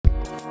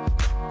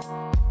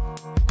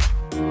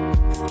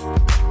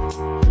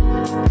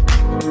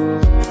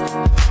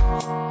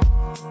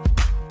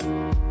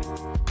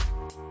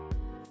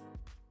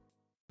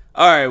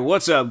Alright,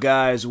 what's up,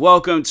 guys?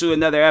 Welcome to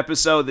another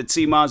episode of the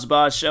T-Moz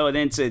Boss Show. And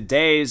in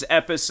today's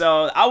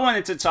episode, I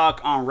wanted to talk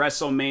on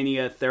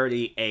Wrestlemania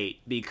 38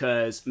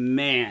 because,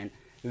 man,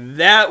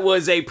 that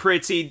was a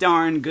pretty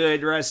darn good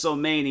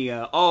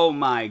WrestleMania. Oh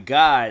my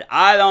god.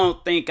 I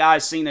don't think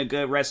I've seen a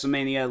good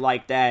WrestleMania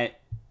like that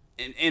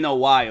in a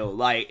while.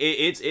 Like,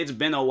 it's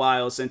been a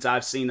while since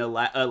I've seen a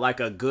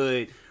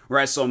good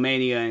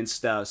WrestleMania and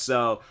stuff.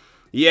 So,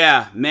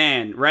 yeah,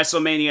 man,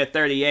 WrestleMania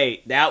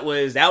 38. That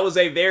was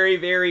a very,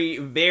 very,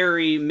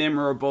 very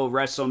memorable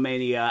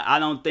WrestleMania. I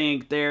don't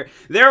think there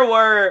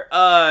were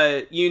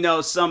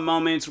some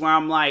moments where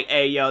I'm like,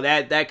 hey, yo,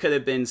 that could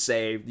have been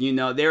saved. You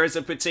know, there is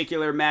a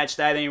particular match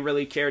that I didn't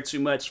really care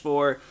too much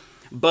for.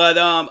 But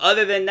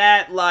other than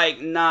that, like,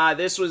 nah,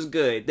 this was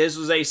good. This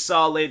was a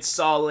solid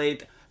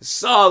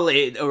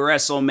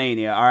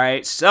WrestleMania, all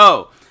right?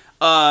 So,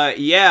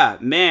 yeah,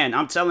 man,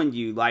 I'm telling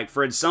you, like,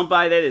 for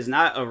somebody that is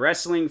not a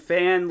wrestling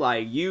fan,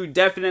 like, you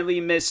definitely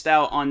missed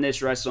out on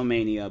this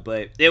WrestleMania,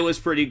 but it was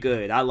pretty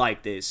good. I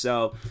liked it.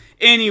 So,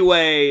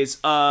 anyways,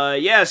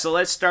 yeah, so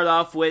let's start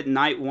off with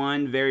night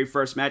one, very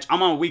first match.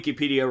 I'm on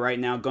Wikipedia right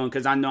now going,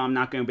 because I know I'm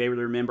not going to be able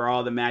to remember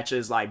all the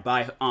matches, like,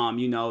 by,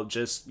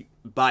 just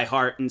by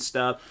heart and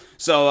stuff.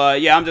 So,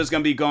 yeah, I'm just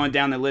going to be going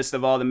down the list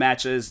of all the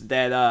matches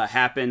that,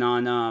 happened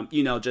on,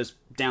 just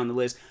down the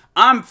list.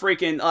 I'm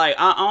freaking, like,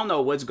 I don't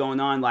know what's going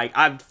on. Like,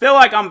 I feel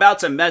like I'm about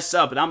to mess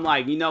up, and I'm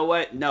like, you know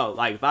what? No,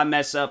 like, if I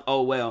mess up,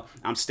 oh well.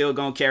 I'm still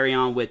gonna carry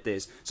on with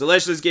this. So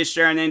let's just get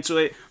straight into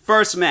it.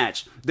 First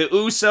match. The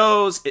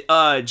Usos,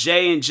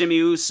 Jay and Jimmy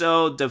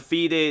Uso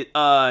defeated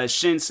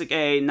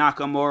Shinsuke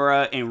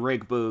Nakamura and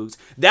Rick Boogs.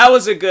 That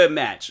was a good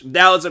match.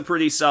 That was a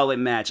pretty solid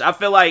match. I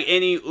feel like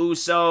any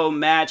Uso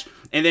match.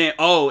 And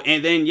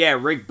then, yeah,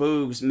 Rick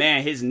Boogs,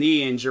 man, his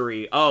knee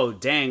injury. Oh,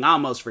 dang, I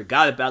almost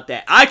forgot about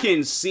that. I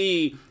can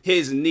see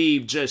his knee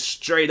just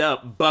straight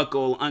up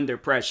buckle under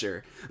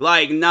pressure.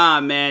 Like, nah,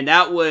 man,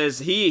 that was,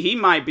 he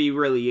might be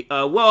really,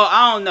 well,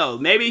 I don't know.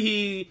 Maybe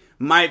he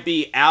might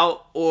be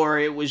out, or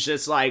it was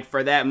just like,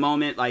 for that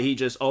moment, like, he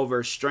just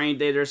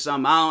overstrained it or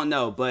something. I don't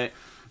know, but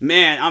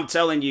man, I'm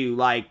telling you,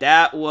 like,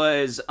 that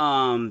was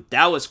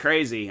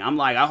crazy. I'm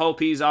like, I hope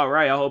he's all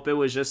right. I hope it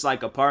was just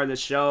like a part of the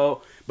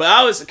show. But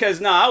I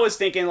was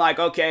thinking like,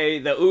 okay,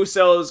 the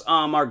Usos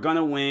are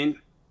gonna win,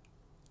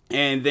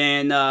 and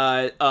then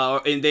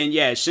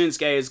yeah,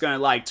 Shinsuke is gonna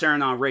like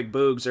turn on Rick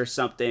Boogs or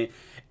something.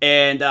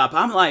 And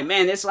I'm like,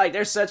 man, it's like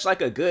they're such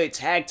like a good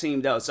tag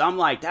team though. So I'm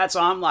like, I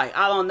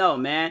don't know,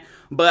 man.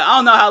 But I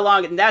don't know how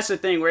long, and that's the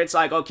thing where it's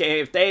like, okay,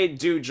 if they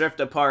do drift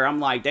apart,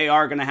 I'm like, they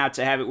are going to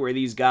have it where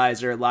these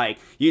guys are like,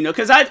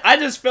 because I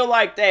just feel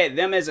like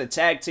them as a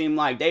tag team,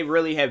 like, they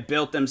really have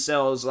built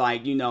themselves,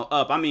 like,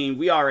 up. I mean,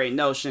 we already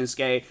know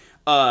Shinsuke,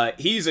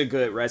 he's a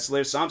good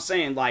wrestler, so I'm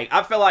saying, like,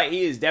 I feel like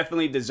he is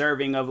definitely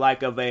deserving of,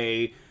 like, of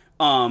a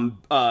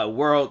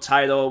world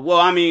title. Well,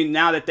 I mean,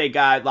 now that they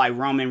got, like,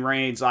 Roman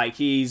Reigns, like,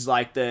 he's,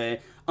 like, the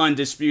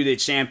undisputed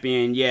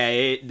champion,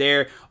 yeah,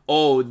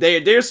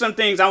 there's some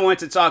things I want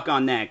to talk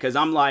on that, because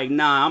I'm like,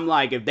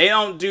 if they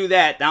don't do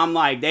that, I'm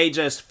like, they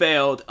just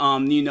failed,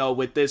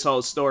 with this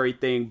whole story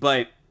thing.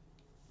 But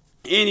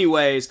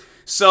anyways,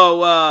 so,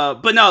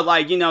 but no,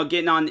 like,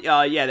 getting on,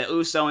 yeah, the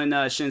Uso and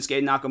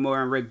Shinsuke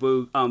Nakamura and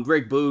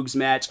Rick Boogs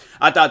match,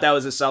 I thought that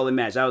was a solid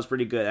match. That was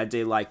pretty good. I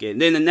did like it.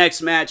 And then the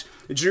next match,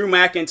 Drew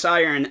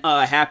McIntyre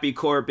and Happy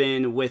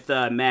Corbin with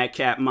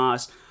Madcap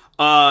Moss.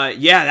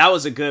 Yeah, that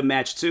was a good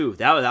match too.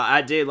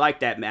 I did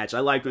like that match.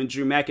 I liked when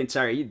Drew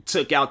McIntyre, he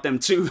took out them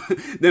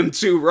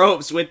two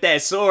ropes with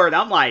that sword.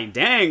 I'm like,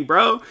 dang,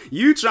 bro,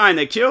 you trying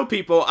to kill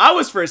people. I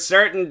was for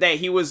certain that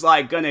he was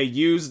like gonna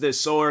use the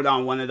sword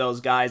on one of those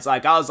guys.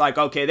 Like, I was like,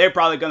 okay, they're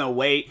probably gonna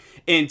wait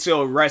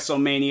until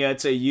WrestleMania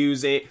to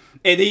use it.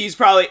 And it's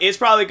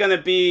probably going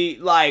to be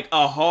like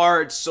a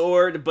hard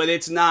sword, but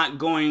it's not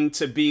going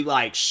to be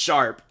like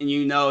sharp. And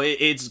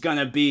it's going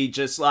to be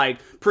just like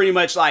pretty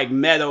much like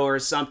metal or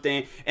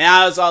something. And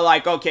I was all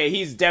like, okay,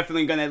 he's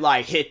definitely going to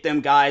like hit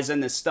them guys in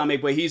the stomach,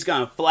 but he's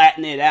going to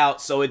flatten it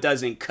out so it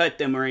doesn't cut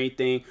them or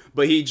anything.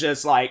 But he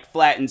just like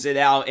flattens it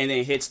out and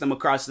then hits them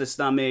across the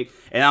stomach.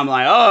 And I'm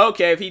like, oh,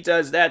 okay, if he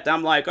does that,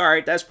 I'm like, all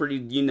right, that's pretty,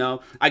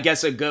 I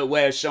guess a good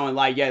way of showing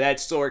like, yeah, that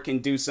sword can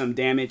do some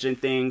damage and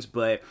things.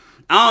 But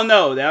I don't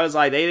know. That was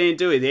like, they didn't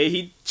do it.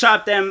 He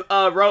chopped them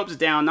ropes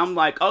down. I'm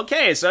like,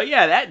 okay, so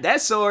yeah,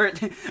 that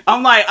sword.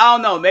 I'm like, I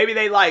don't know. Maybe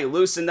they like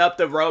loosened up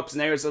the ropes and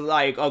they was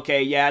like,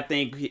 okay, yeah, I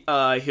think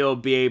he'll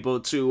be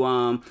able to.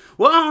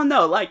 Well, I don't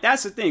know. Like,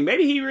 that's the thing.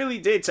 Maybe he really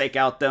did take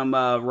out them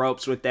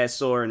ropes with that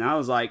sword. And I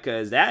was like,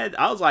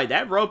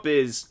 that rope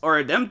is,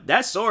 or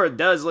that sword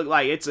does look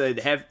like it's a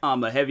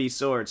heavy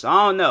sword. So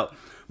I don't know.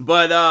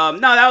 But, no,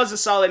 that was a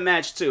solid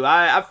match, too.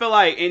 I feel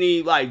like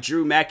any, like,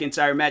 Drew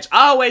McIntyre match,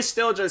 I always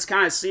still just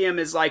kind of see him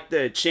as, like,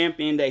 the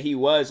champion that he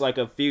was, like,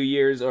 a few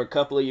years or a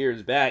couple of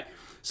years back.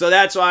 So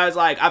that's why I was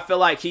like, I feel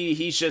like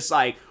he's just,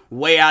 like,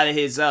 way out of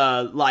his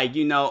like,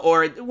 you know,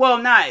 or well,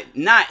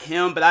 not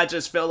him, but I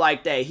just feel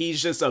like that he's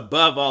just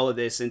above all of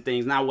this and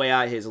things, not way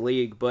out of his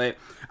league. But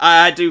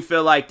I do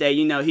feel like that,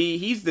 you know,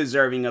 he's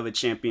deserving of a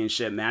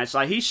championship match.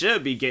 Like, he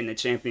should be getting a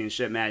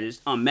championship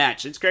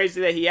match. It's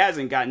crazy that he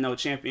hasn't gotten no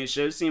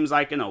championship. It seems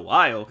like in a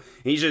while.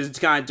 He's just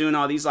kind of doing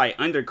all these like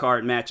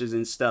undercard matches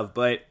and stuff.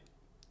 But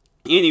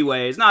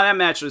anyways, no, that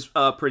match was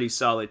pretty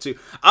solid too.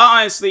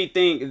 I honestly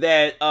think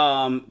that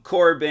Baron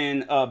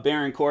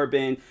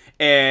Corbin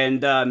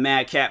and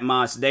Madcap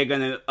Moss, they're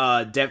gonna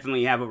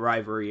definitely have a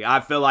rivalry.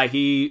 I feel like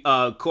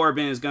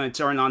Corbin is gonna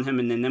turn on him,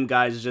 and then them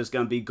guys are just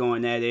gonna be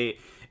going at it.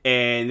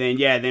 And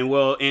then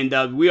we'll end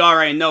up. We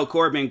already know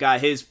Corbin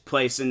got his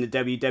place in the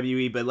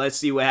WWE, but let's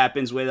see what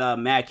happens with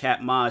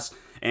Madcap Moss.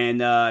 And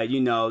you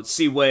know,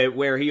 see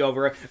where he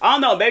over. I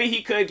don't know. Maybe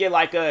he could get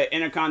like a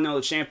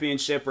Intercontinental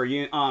Championship or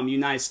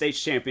United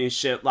States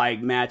Championship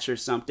like match or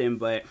something.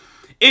 But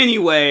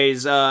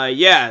anyways,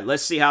 yeah,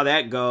 let's see how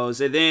that goes.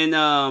 And then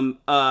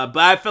but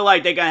I feel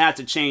like they're gonna have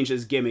to change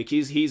his gimmick.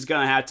 He's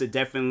gonna have to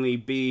definitely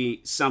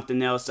be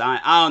something else. I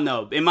don't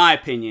know, in my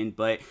opinion,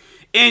 but.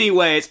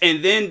 Anyways,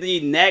 and then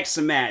the next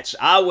match.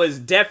 I was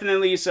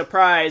definitely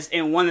surprised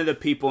in one of the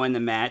people in the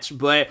match,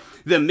 but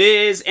The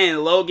Miz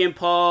and Logan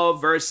Paul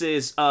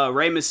versus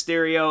Rey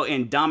Mysterio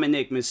and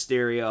Dominic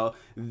Mysterio.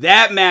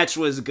 That match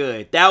was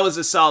good. That was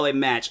a solid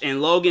match.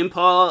 And Logan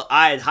Paul,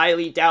 I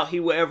highly doubt he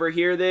will ever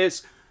hear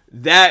this.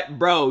 That,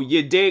 bro,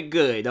 you did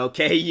good,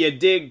 okay? You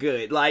did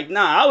good. Like,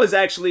 nah, I was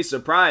actually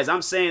surprised.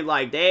 I'm saying,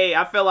 like,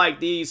 I feel like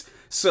these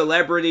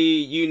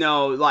celebrity, you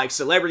know, like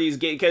celebrities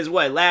get, because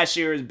what, last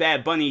year was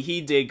Bad Bunny,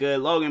 he did good.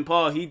 Logan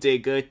Paul, he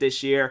did good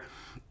this year.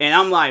 And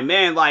I'm like,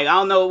 man, like, I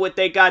don't know what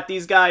they got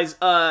these guys,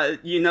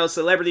 you know,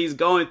 celebrities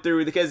going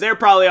through, because they're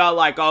probably all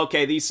like,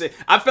 okay,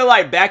 I feel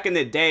like back in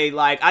the day,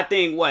 like, I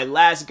think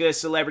last good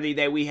celebrity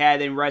that we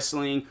had in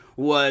wrestling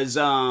was,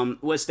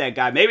 what's that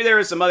guy? Maybe there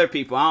were some other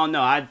people. I don't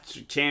know. I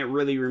can't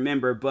really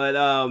remember.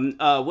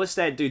 But, what's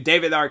that dude?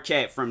 David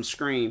Arquette from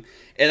Scream.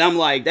 And I'm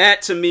like,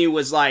 that to me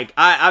was like,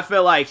 I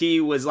feel like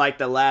he was like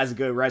the last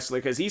good wrestler,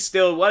 because he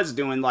still was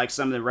doing like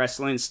some of the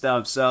wrestling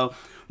stuff. So,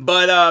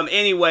 but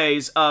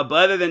anyways, but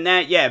other than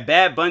that, yeah,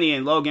 Bad Bunny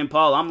and Logan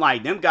Paul, I'm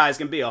like, them guys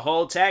can be a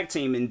whole tag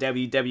team in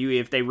WWE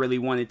if they really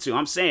wanted to.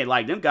 I'm saying,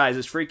 like, them guys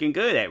is freaking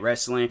good at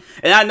wrestling.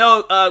 And I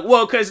know,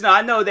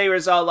 I know they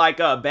was all like,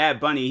 Bad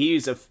Bunny, he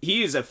is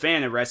a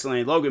fan of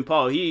wrestling. Logan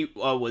Paul, he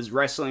was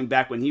wrestling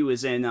back when he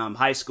was in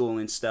high school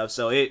and stuff,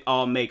 so it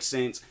all makes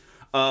sense.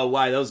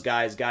 Why those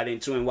guys got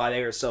into it and why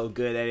they were so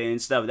good at it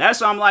and stuff. That's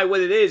why I'm like,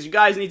 what it is. You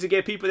guys need to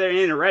get people that are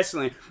into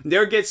wrestling.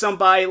 They'll get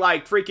somebody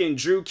like freaking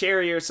Drew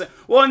Carey or something.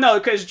 Well, no,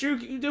 because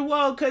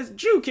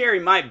Drew Carey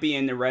might be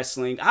into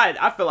wrestling.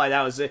 I feel like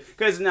that was it.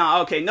 Because,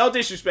 no, okay, no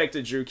disrespect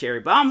to Drew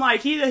Carey, but I'm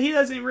like, he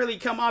doesn't really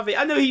come off it.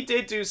 I know he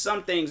did do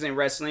some things in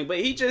wrestling, but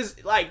he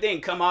just, like,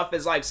 didn't come off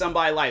as, like,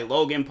 somebody like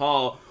Logan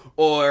Paul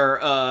or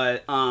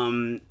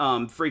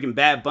freaking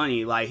Bad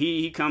Bunny. Like,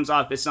 he comes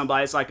off as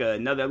somebody, it's like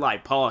another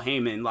like Paul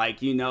Heyman.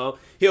 Like, you know,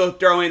 he'll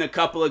throw in a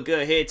couple of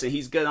good hits and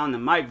he's good on the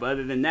mic, but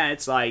other than that,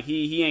 it's like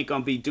he ain't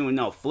gonna be doing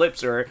no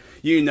flips or,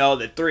 you know,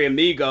 the Three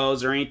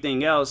Amigos or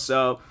anything else.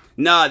 So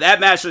no, that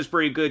match was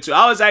pretty good too.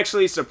 I was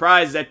actually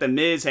surprised that The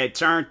Miz had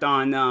turned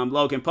on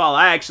Logan Paul.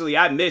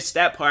 I missed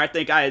that part. I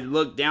think I had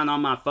looked down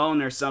on my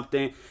phone or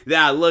something. Then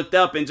I looked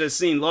up and just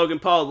seen Logan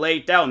Paul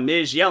laid out,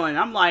 Miz yelling.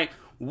 I'm like,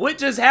 what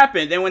just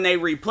happened? Then when they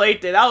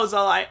replayed it, I was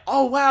all like,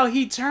 oh wow,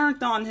 he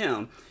turned on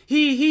him.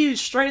 He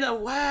straight up,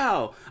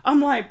 wow.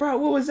 I'm like, bro,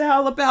 what was that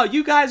all about?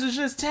 You guys was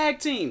just tag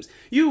teams.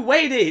 You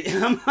waited.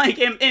 I'm like,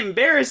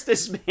 embarrassed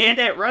this man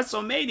at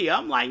WrestleMania.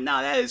 I'm like,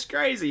 nah, that is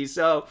crazy.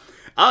 So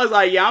I was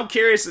like, yeah, I'm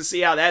curious to see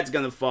how that's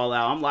gonna fall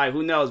out. I'm like,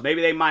 who knows?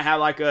 Maybe they might have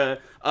like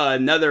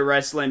another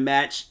wrestling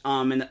match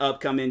in the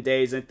upcoming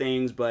days and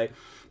things, but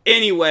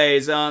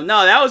anyways, no,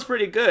 that was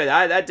pretty good.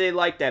 I did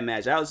like that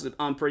match. That was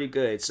pretty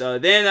good. So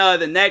then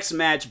the next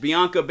match,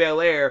 Bianca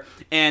Belair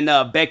and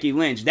Becky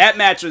Lynch. That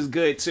match was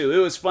good too. It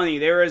was funny.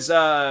 There was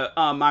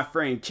my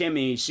friend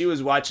Kimmy. She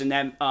was watching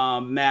that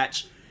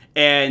match.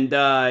 And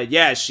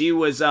yeah, she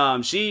was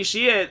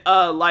she had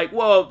like,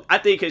 well, I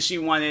think because she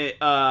wanted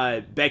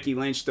Becky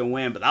Lynch to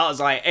win, but I was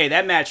like, hey,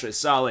 that match was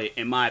solid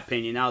in my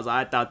opinion.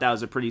 I thought that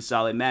was a pretty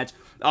solid match.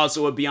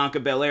 Also with Bianca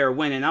Belair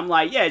winning, I'm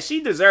like, yeah,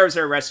 she deserves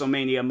her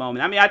WrestleMania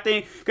moment. I mean, I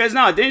think, because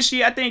no, didn't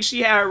she? I think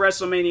she had her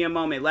WrestleMania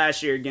moment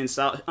last year against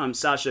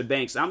Sasha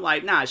Banks. I'm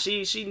like, nah,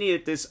 she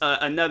needed this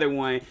another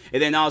one,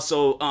 and then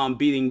also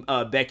beating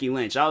Becky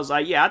Lynch. I was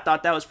like, yeah, I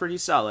thought that was pretty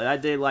solid. I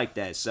did like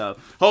that. So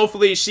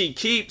hopefully she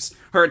keeps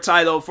her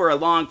title for a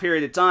long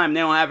period of time.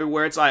 They don't have it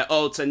where it's like,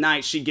 oh,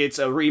 tonight she gets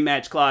a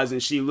rematch clause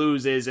and she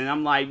loses. And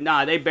I'm like,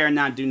 nah, they better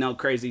not do no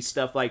crazy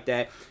stuff like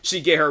that. She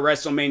get her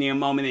WrestleMania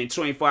moment and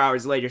 24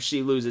 hours later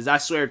she loses. I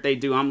swear if they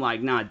do, I'm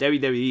like, nah,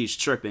 WWE's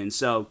tripping.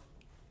 So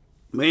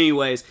But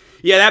anyways,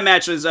 yeah, that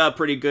match was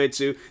pretty good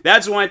too.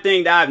 That's one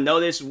thing that I've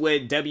noticed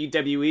with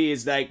WWE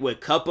is like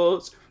with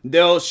couples,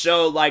 they'll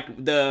show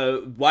like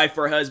the wife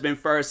or husband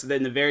first,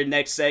 then the very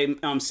next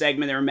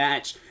segment or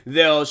match,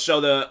 they'll show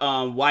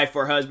the wife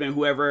or husband,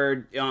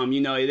 whoever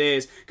it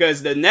is,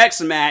 because the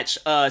next match,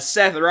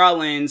 Seth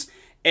Rollins.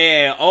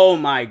 And oh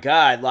my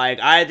god, like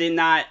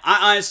I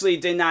honestly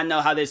did not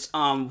know how this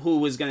who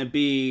was gonna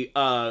be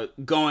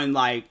going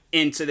like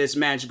into this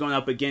match going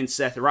up against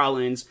Seth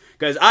Rollins,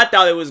 because I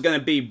thought it was gonna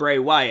be Bray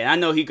Wyatt. I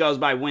know he goes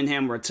by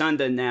Windham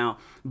Rotunda now,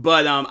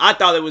 but I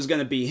thought it was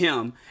gonna be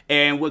him.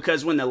 And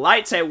because when the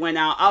lights had went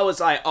out, I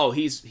was like, oh,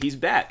 he's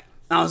back.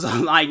 I was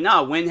like,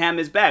 no, Windham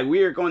is back.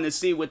 We are going to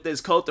see what this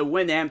Cult of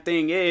Windham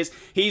thing is.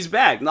 He's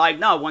back. Like,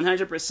 no,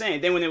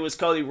 100%. Then when it was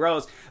Cody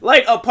Rhodes,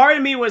 like, a part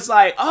of me was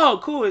like, oh,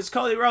 cool, it's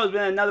Cody Rhodes.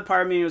 But another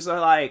part of me was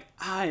like,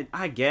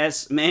 I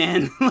guess,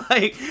 man.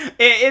 Like,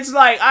 it's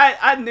like,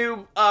 I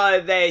knew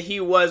that he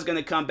was going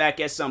to come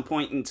back at some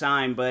point in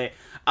time, but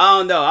I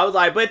don't know. I was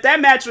like, but that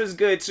match was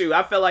good too.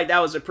 I felt like that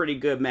was a pretty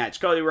good match.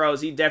 Cody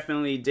Rhodes, he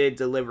definitely did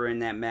deliver in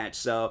that match.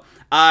 So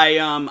I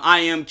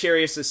am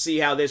curious to see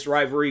how this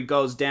rivalry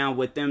goes down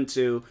with them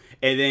two,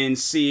 and then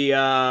see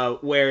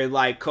where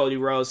like Cody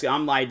Rhodes.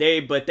 I'm like, they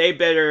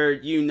better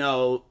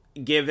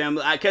give him,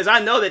 because I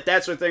know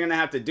that's what they're gonna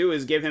have to do,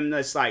 is give him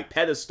this like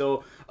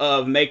pedestal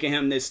of making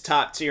him this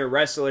top tier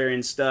wrestler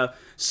and stuff.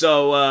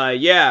 So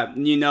yeah,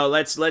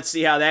 let's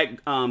see how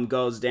that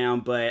goes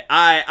down. But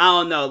I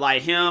don't know,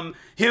 like him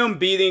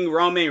beating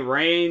Roman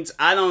Reigns,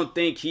 I don't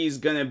think he's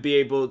gonna be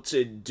able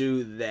to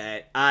do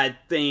that. I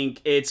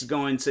think it's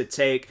going to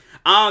take,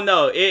 I don't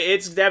know,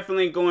 it's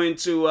definitely going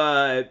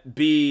to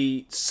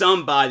be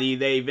somebody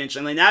they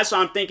eventually, and that's what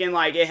I'm thinking,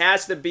 like it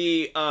has to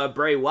be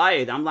Bray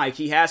Wyatt. I'm like,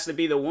 he has to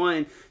be the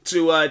one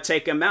to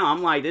take him out.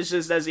 I'm like, this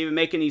just doesn't even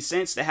make any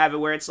sense to have it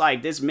where it's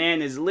like this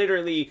man is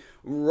literally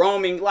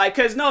roaming, like,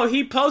 cause no,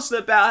 he posted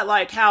about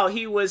like how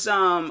he was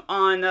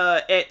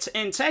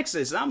in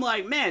Texas. And I'm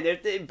like, man,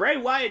 if Bray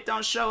Wyatt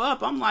don't show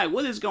up, I'm like,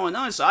 what is going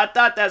on? So I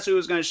thought that's who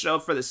was gonna show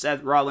up for the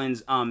Seth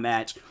Rollins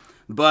match,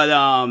 but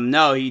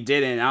no, he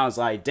didn't. I was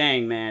like,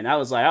 dang, man. I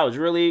was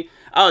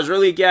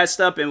really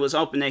gassed up and was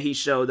hoping that he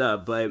showed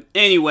up, but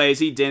anyways,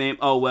 he didn't.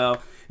 Oh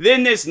well.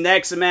 Then this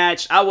next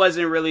match, I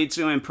wasn't really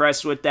too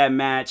impressed with that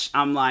match.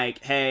 I'm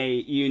like,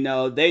 hey,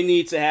 they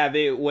need to have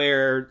it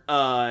where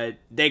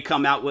they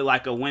come out with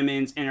like a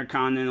women's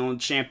Intercontinental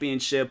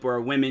Championship or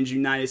a women's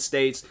United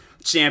States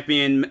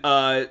championship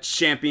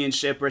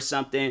or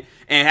something,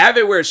 and have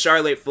it where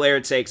Charlotte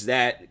Flair takes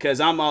that, because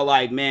I'm all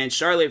like, man,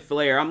 Charlotte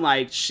Flair, I'm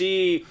like,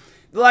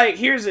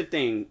 here's the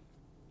thing.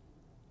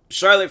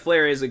 Charlotte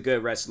Flair is a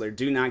good wrestler.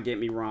 Do not get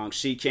me wrong.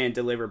 She can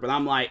deliver, but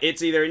I'm like, it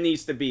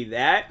needs to be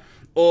that,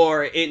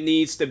 or it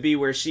needs to be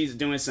where she's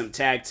doing some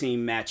tag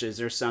team matches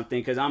or something.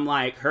 Because I'm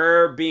like,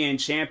 her being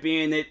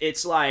champion,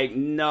 it's like,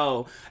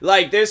 no.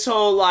 Like, this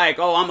whole, like,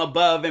 oh, I'm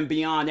above and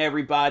beyond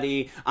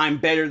everybody. I'm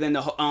better than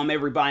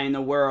everybody in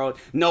the world.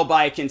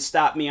 Nobody can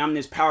stop me. I'm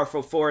this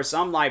powerful force.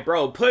 I'm like,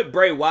 bro, put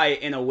Bray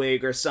Wyatt in a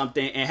wig or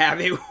something and have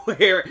it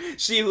where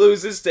she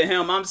loses to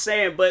him. I'm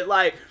saying, but,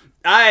 like,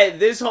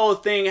 this whole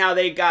thing, how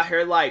they got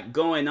her like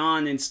going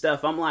on and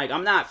stuff, I'm like,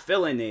 I'm not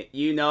feeling it.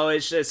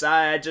 It's just,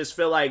 I just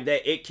feel like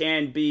that it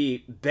can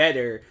be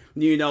better,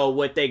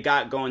 what they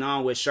got going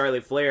on with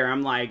Charlotte Flair.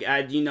 I'm like,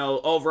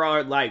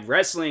 overall, like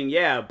wrestling,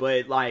 yeah,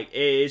 but like,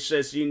 it's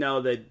just,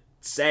 the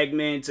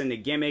segments and the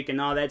gimmick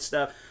and all that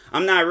stuff,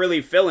 I'm not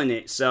really feeling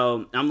it.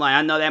 So I'm like,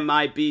 I know that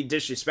might be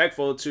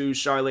disrespectful to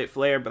Charlotte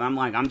Flair, but I'm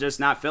like, I'm just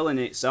not feeling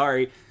it.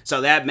 Sorry.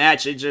 So that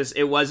match,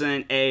 it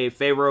wasn't a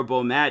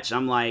favorable match.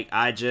 I'm like,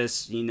 I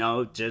just,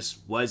 just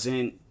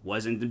wasn't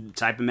the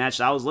type of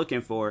match I was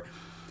looking for.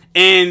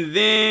 And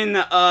then,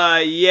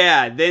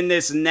 then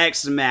this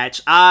next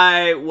match,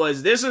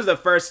 this was the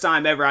first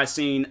time ever I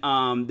seen,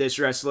 this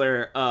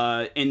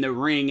wrestler, in the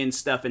ring and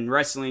stuff in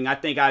wrestling. I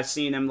think I've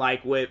seen him,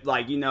 like, with,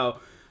 like,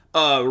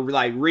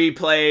 like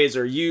replays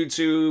or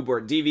YouTube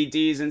or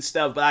DVDs and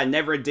stuff, but I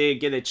never did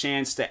get a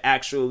chance to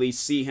actually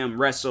see him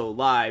wrestle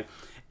live.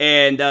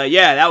 And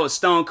that was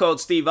Stone Cold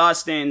Steve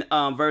Austin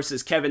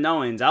versus Kevin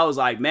Owens. I was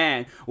like,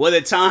 man, what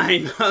a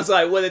time. I was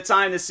like, what a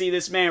time to see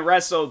this man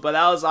wrestle. But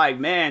I was like,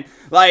 man,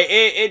 like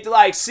it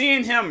like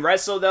seeing him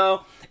wrestle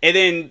though, and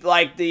then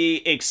like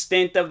the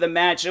extent of the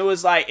match, it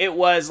was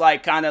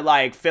like kind of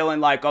like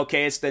feeling like,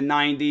 okay, it's the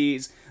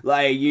 90s.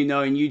 Like,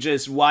 and you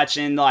just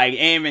watching, like,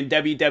 and in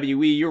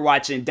WWE, you're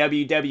watching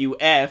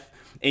WWF,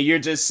 and you're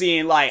just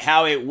seeing, like,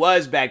 how it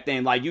was back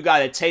then. Like, you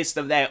got a taste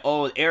of that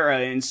old era,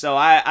 and so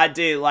I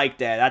did like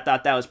that. I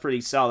thought that was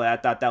pretty solid. I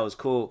thought that was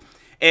cool.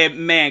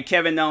 And, man,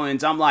 Kevin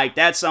Owens, I'm like,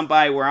 that's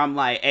somebody where I'm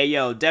like, hey,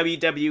 yo,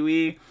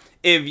 WWE,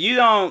 if you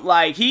don't,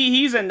 like,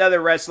 he's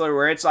another wrestler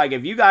where it's like,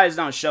 if you guys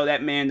don't show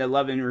that man the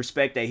love and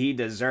respect that he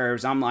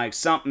deserves, I'm like,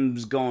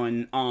 something's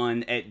going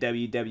on at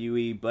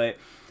WWE, but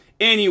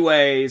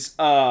anyways,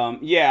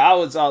 yeah, I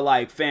was all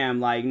like, fam,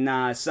 like,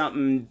 nah,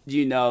 something,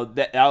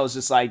 that I was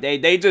just like,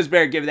 they just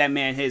better give that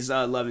man his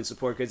love and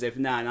support, because if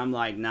not, I'm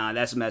like, nah,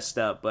 that's messed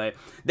up. But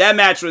that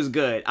match was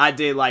good. I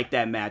did like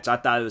that match. I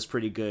thought it was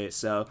pretty good.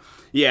 So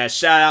yeah,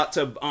 shout out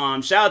to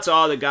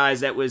all the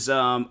guys that was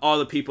all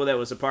the people that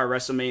was a part of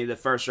WrestleMania, the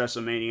first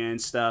WrestleMania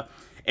and stuff.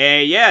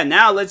 And yeah,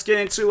 now let's get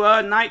into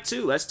night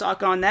 2. Let's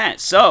talk on that.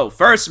 So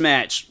first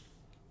match,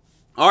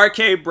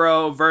 RK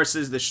Bro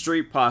versus the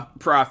Street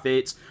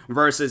Profits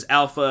versus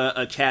Alpha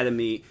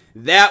Academy.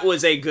 That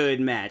was a good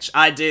match.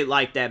 I did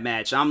like that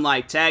match. I'm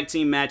like, tag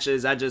team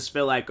matches, I just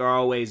feel like are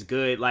always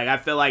good. Like, I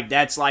feel like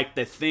that's like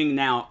the thing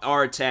now,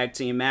 are tag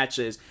team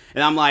matches.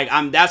 And I'm like,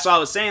 that's what I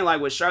was saying,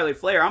 like with Charlotte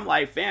Flair. I'm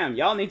like, fam,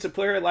 y'all need to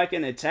put her like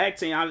in a tag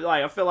team.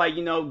 I feel like,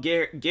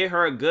 get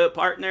her a good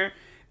partner.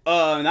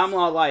 And I'm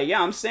all like,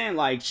 yeah, I'm saying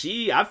like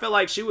I feel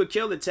like she would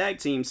kill the tag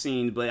team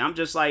scene, but I'm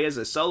just like, as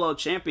a solo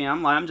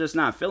champion, I'm just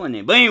not feeling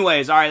it. But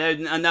anyways, all right,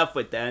 enough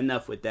with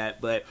that.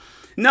 But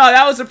no,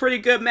 that was a pretty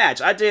good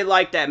match. I did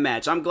like that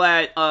match. I'm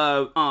glad,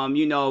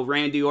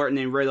 Randy Orton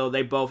and Riddle,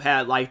 they both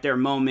had like their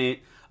moment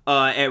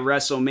at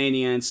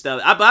WrestleMania and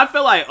stuff. But I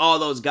feel like all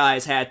those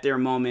guys had their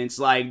moments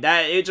like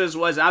that. It just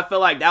wasn't. I feel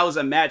like that was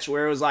a match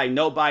where it was like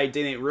nobody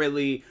didn't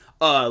really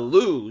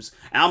lose.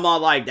 And I'm all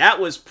like, that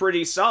was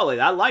pretty solid.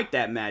 I like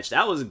that match.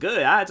 That was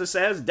good. I have to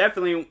say, that's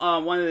definitely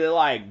one of the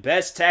like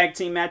best tag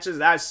team matches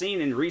that I've seen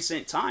in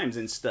recent times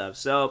and stuff.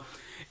 So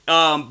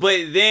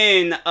but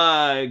then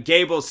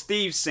Gable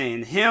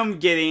Steveson, him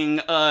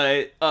getting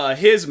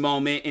his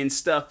moment and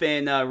stuff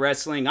in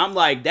wrestling, I'm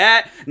like,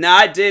 that.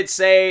 Now did I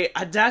say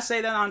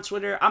that on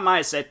Twitter? I might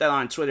have said that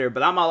on Twitter,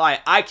 but I'm all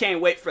like, I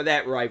can't wait for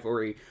that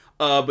rivalry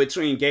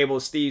between Gable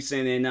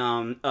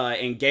Steveson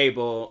and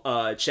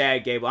Gable,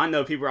 Chad Gable. I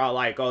know people are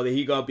like, oh,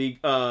 he gonna be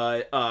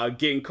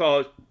getting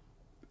called,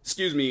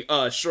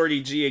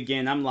 Shorty G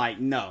again. I'm like,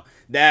 no,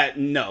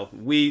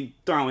 we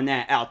throwing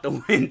that out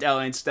the window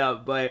and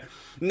stuff. But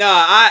no,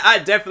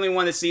 I definitely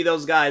want to see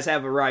those guys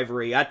have a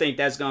rivalry. I think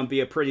that's gonna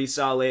be a pretty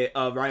solid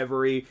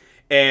rivalry.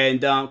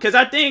 And because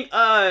I think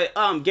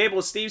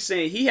Gable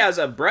Steveson, he has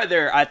a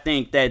brother, I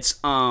think, that's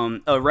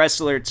a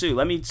wrestler too.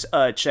 Let me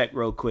check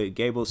real quick.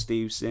 Gable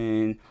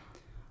Steveson.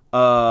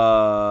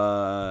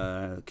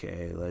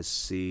 Okay, let's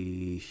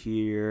see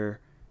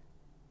here.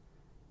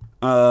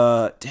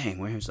 Dang,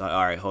 where's all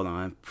right, hold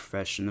on.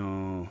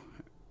 Professional.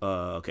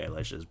 Okay,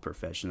 let's just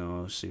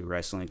professional. See,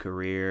 wrestling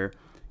career.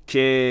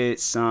 Kid,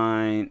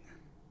 sign,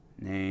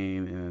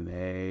 name,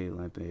 MMA,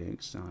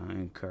 Olympic,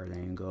 sign, Kurt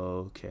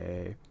Angle.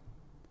 Okay.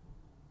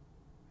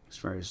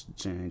 First,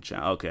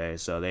 okay,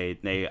 so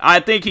they I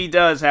think he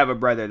does have a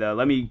brother though.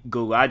 Let me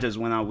Google. I just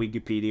went on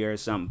Wikipedia or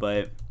something,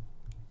 but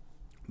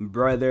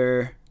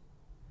brother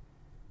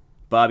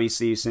Bobby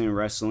Steveson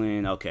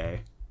wrestling.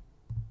 Okay,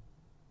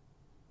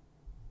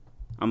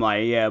 I'm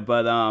like, yeah,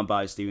 but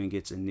Bobby Steveson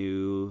gets a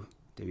new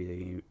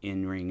WWE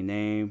in-ring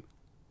name.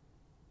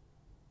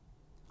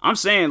 I'm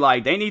saying,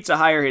 like, they need to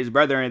hire his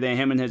brother, and then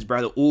him and his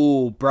brother.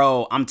 Ooh,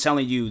 bro, I'm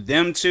telling you,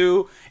 them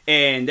two,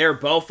 and they're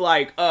both,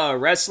 like,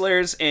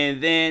 wrestlers. And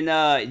then,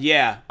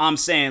 yeah, I'm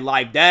saying,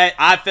 like, that.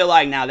 I feel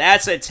like now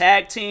that's a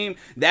tag team.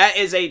 That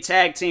is a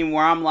tag team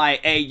where I'm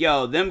like, hey,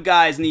 yo, them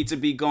guys need to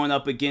be going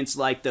up against,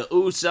 like, the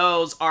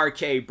Usos,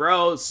 RK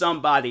Bros,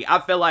 somebody. I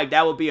feel like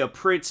that would be a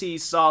pretty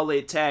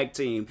solid tag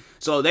team.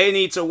 So they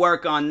need to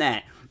work on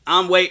that.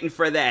 I'm waiting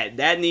for that.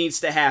 That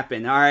needs to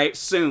happen, all right,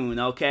 soon,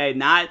 okay?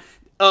 Not...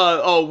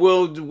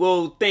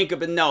 we'll think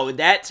of it. No,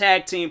 that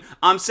tag team,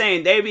 I'm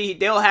saying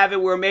they'll have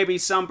it where maybe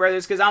some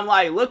brothers, because I'm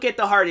like, look at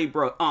the Hardy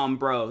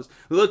bros,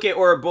 look at,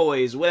 or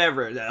boys,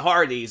 whatever, the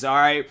Hardys, all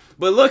right,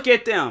 but look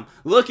at them,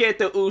 look at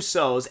the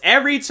Usos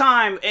every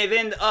time, and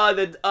then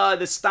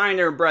the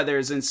Steiner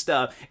brothers and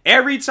stuff.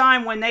 Every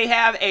time when they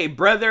have a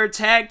brother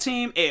tag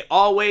team, it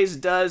always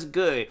does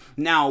good.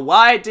 Now,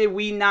 why did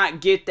we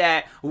not get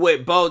that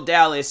with Bo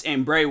Dallas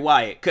and Bray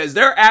Wyatt? Because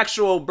they're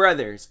actual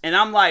brothers, and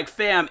I'm like,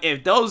 fam,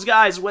 if those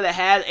guys would have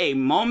had a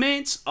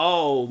moment,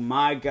 oh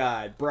my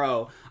god,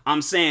 bro,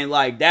 I'm saying,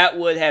 like, that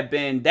would have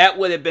been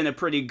a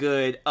pretty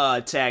good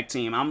tag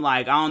team. I'm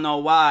like, I don't know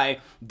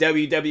why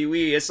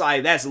WWE, it's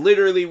like, that's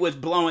literally what's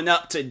blowing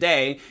up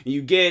today.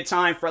 You get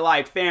time for,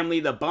 like, family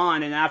to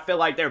bond, and I feel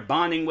like they're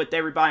bonding with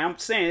everybody. I'm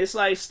saying, it's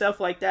like stuff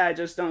like that, I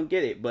just don't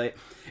get it. But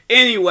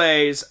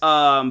anyways,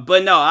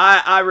 but no,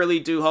 I really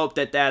do hope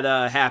that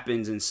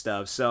happens and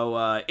stuff. So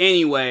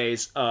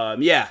anyways,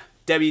 yeah,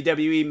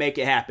 WWE, make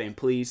it happen,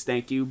 please.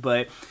 Thank you.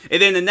 But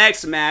and then the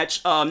next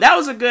match, I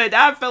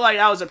feel like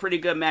that was a pretty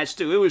good match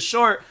too. It was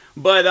short,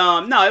 but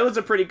no, it was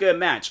a pretty good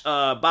match.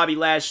 Bobby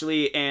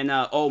Lashley and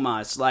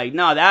Omos. Like,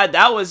 no,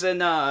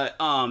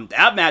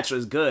 that match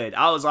was good.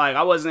 I was like,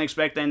 I wasn't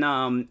expecting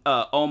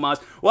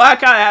Omos. Well, I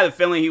kind of had a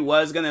feeling he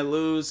was gonna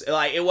lose.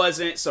 Like, it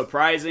wasn't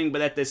surprising,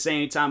 but at the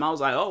same time, I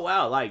was like, oh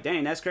wow, like,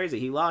 dang, that's crazy.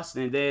 He lost,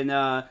 and then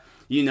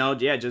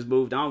just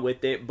moved on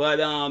with it. But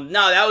no,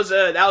 that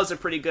was a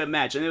pretty good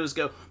match, and it was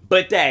good.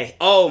 But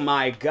oh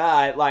my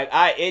god, like,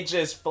 it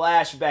just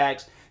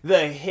flashbacks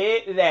the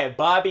hit that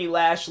Bobby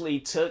Lashley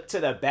took to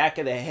the back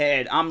of the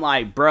head, I'm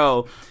like,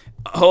 bro,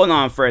 hold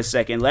on for a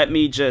second. Let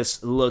me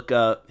just look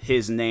up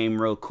his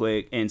name real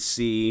quick and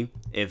see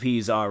if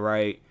he's all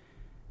right.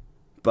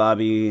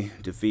 Bobby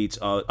defeats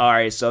all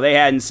right, so they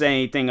hadn't said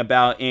anything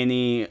about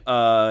any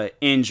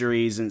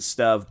injuries and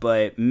stuff,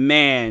 but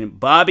man,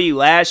 Bobby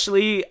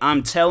Lashley,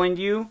 I'm telling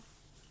you,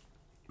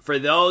 for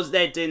those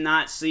that did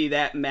not see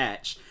that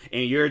match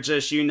and you're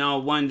just,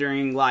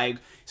 wondering like,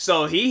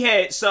 so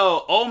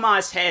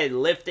Omos had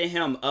lifted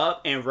him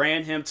up and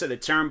ran him to the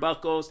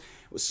turnbuckles.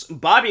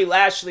 Bobby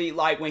Lashley,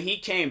 like, when he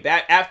came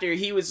back after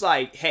he was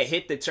like had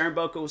hit the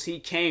turnbuckles, he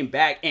came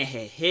back and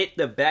had hit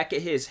the back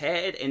of his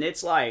head, and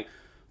it's like,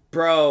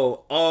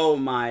 bro, oh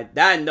my,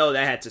 I know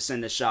that had to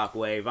send a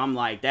shockwave. I'm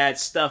like, that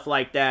stuff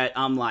like that,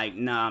 I'm like,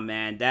 nah,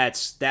 man,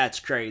 that's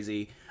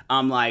crazy.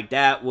 I'm like,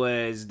 that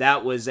was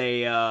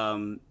a,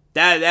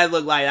 that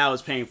looked like that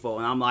was painful.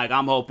 And I'm like,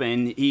 I'm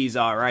hoping he's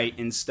all right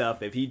and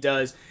stuff. If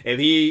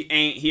he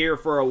ain't here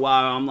for a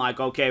while, I'm like,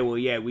 okay, well,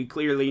 yeah, we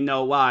clearly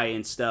know why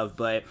and stuff.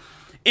 But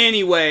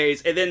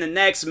anyways, and then the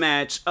next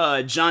match,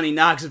 Johnny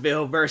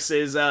Knoxville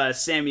versus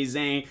Sami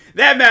Zayn.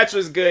 That match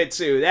was good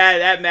too.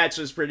 That match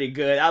was pretty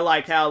good. I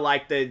like how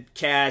like the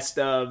cast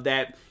of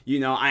that.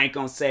 I ain't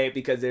gonna say it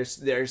because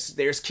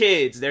there's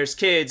kids,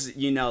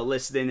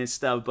 listening and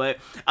stuff. But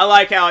I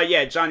like how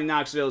Johnny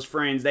Knoxville's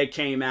friends, they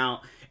came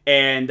out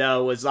and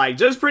was like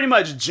just pretty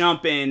much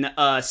jumping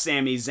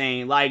Sami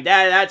Zayn. Like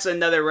that's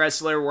another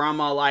wrestler where I'm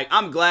all like,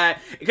 I'm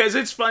glad, because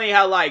it's funny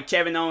how like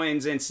Kevin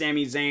Owens and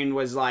Sami Zayn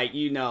was like,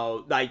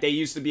 like they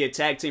used to be a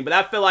tag team, but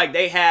I feel like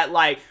they had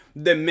like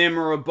the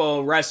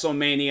memorable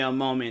WrestleMania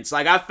moments.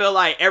 Like I feel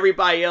like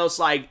everybody else,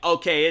 like,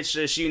 okay, it's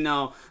just,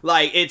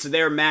 like it's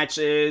their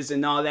matches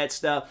and all that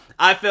stuff.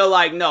 I feel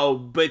like no,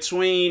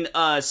 between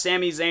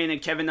Sami Zayn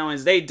and Kevin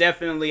Owens, they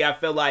definitely, I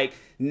feel like,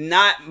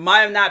 might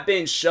have not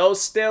been show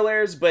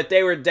stealers, but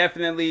they were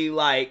definitely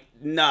like,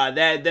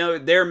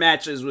 that their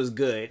matches was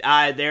good.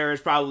 There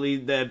was probably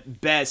the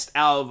best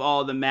out of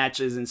all the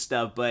matches and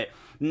stuff, but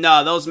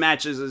no, those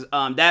matches,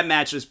 that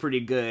match was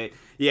pretty good.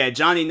 Yeah,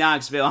 Johnny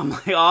Knoxville, I'm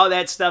like, all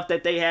that stuff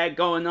that they had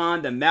going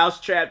on, the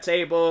mousetrap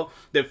table,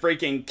 the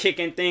freaking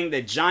kicking thing,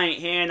 the giant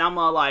hand, I'm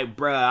all like,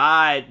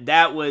 bruh,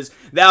 that was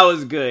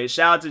good.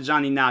 Shout out to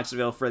Johnny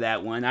Knoxville for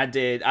that one. I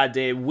did.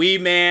 Wee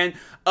Man,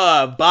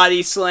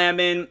 body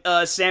slamming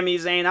Sami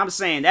Zayn. I'm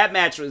saying that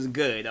match was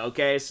good,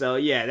 okay? So,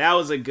 yeah, that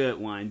was a good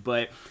one.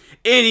 But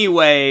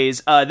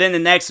anyways, then the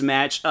next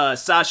match,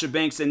 Sasha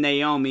Banks and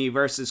Naomi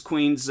versus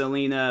Queen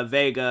Zelina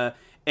Vega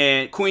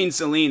and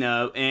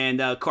Carmella,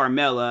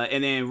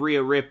 and then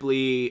Rhea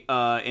Ripley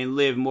and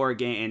Liv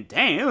Morgan. And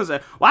dang, it was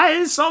why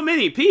is so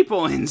many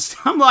people? And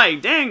I'm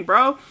like, dang,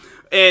 bro.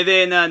 And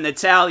then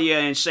Natalya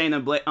and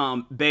Shayna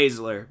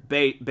Baszler.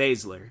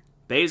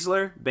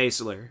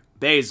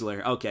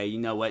 Okay, you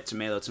know what?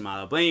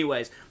 Tomato. But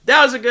anyways,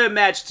 that was a good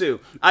match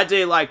too. I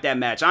did like that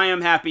match. I am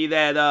happy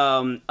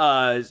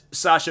that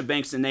Sasha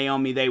Banks and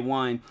Naomi, they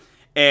won.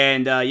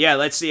 And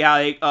let's see how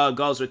it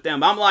goes with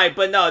them. I'm like,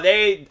 but no,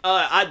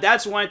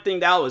 that's one thing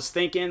that I was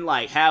thinking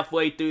like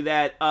halfway through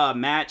that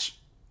match.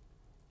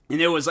 And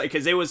it was like,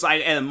 because it was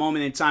like at a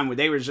moment in time where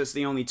they were just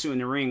the only two in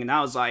the ring. And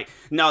I was like,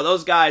 no,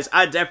 those guys,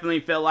 I definitely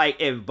feel like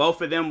if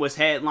both of them was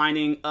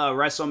headlining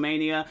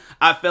WrestleMania,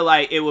 I feel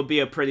like it would be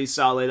a pretty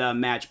solid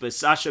match. But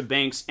Sasha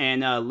Banks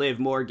and Liv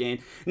Morgan.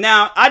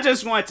 Now, I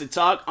just want to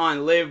talk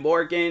on Liv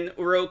Morgan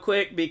real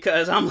quick,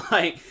 because I'm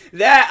like,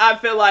 that I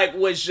feel like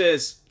was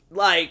just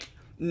like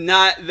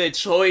not the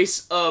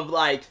choice of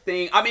like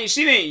thing. I mean,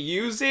 she didn't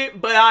use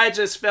it, but I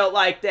just felt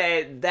like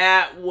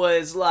that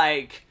was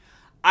like,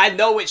 I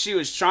know what she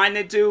was trying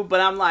to do, but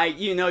I'm like,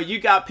 you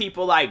got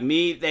people like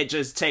me that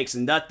just takes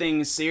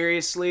nothing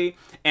seriously,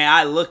 and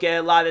I look at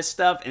a lot of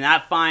stuff, and I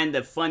find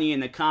the funny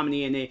and the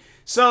comedy in it.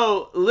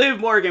 So, Liv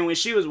Morgan, when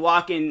she was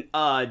walking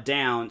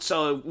down,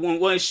 so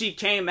when she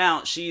came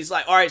out, she's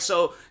like, all right,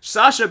 so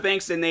Sasha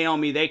Banks and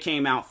Naomi, they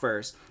came out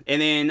first,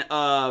 and then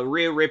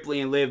Rhea Ripley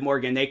and Liv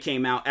Morgan, they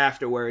came out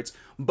afterwards.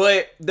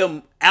 But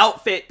the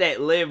outfit that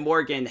Liv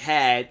Morgan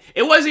had,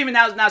 it wasn't even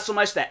not so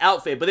much the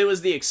outfit, but it was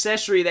the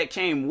accessory that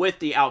came with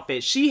the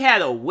outfit. She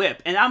had a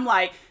whip, and I'm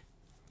like,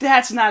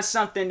 that's not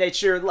something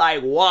that you're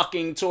like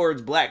walking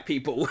towards black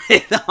people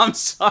with. I'm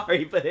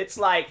sorry, but it's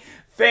like,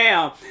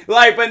 fam,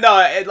 like, but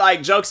no,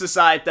 like, jokes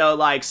aside though,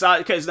 like,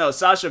 because no,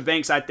 Sasha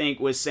Banks, I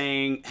think, was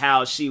saying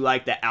how she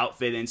liked the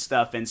outfit and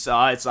stuff, and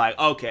so it's like,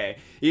 okay,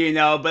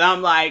 but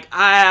I'm like,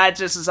 I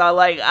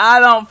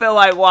don't feel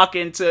like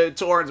walking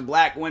towards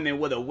black women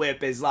with a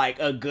whip is like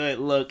a good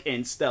look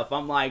and stuff.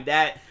 I'm like,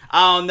 that,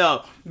 I don't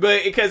know,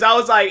 but because I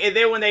was like, and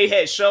then when they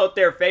had showed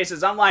their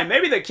faces, I'm like,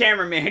 maybe the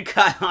cameraman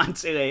got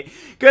onto it,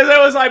 because it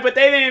was like, but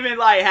they didn't even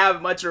like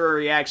have much of a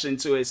reaction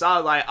to it. So I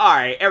was like, all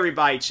right,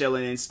 everybody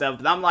chilling and stuff.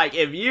 But I'm like,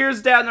 if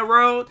years down the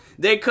road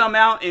they come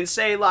out and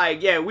say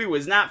like, yeah, we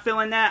was not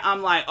feeling that,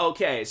 I'm like,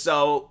 okay,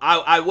 so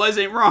I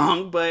wasn't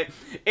wrong. But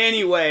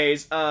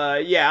anyways,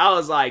 I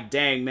was like,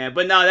 dang, man.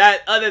 But no,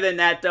 that, other than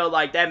that though,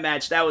 like, that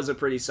match, that was a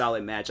pretty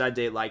solid match. I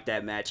did like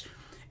that match.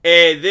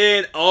 And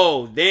then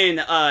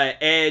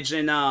Edge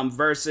and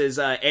versus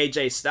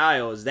AJ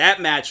Styles.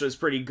 That match was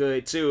pretty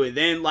good too. And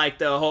then like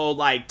the whole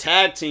like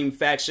tag team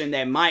faction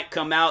that might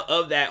come out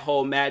of that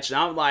whole match. And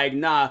I'm like,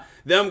 nah,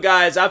 them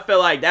guys, I feel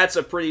like that's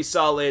a pretty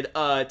solid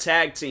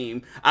tag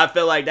team. I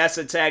feel like that's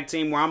a tag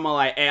team where I'm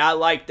like, hey, I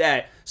like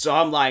that. So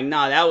I'm like,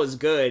 nah, that was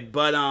good.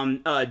 But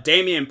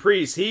Damian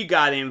Priest, he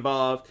got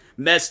involved,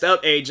 messed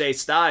up AJ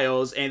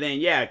Styles, and then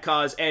yeah,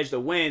 caused Edge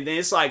to win. Then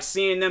it's like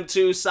seeing them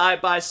two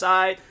side by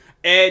side,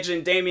 Edge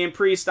and Damian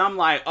Priest, I'm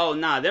like, oh,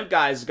 nah, them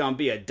guys are going to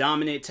be a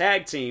dominant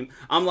tag team.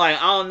 I'm like,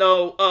 I don't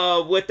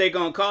know what they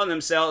going to call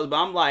themselves, but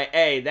I'm like,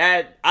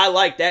 hey, I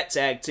like that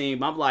tag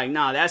team. I'm like,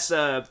 nah, that's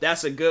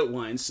a good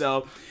one.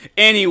 So,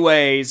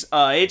 anyways,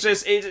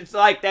 it's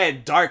like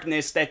that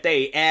darkness that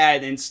they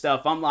add and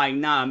stuff. I'm like,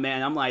 nah,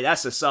 man, I'm like,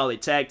 that's a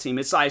solid tag team.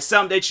 It's like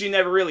something that you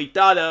never really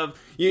thought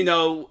of, you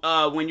know,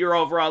 when you're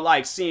overall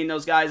like seeing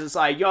those guys. It's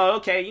like, yo,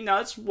 okay, you know,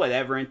 it's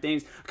whatever and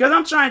things. Because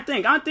I'm trying to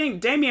think. I think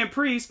Damian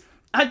Priest,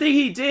 I think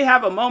he did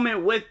have a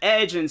moment with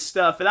Edge and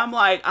stuff, and I'm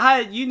like,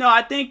 I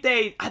think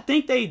they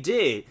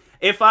did.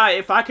 If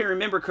I can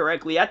remember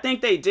correctly, I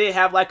think they did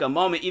have like a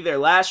moment either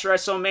last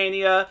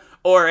WrestleMania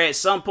or at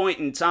some point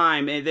in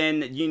time, and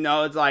then you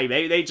know it's like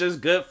they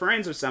just good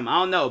friends or something. I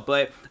don't know,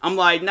 but I'm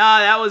like, nah,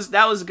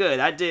 that was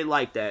good. I did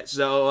like that.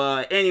 So,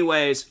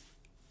 anyways,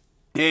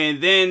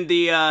 and then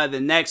the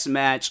next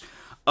match,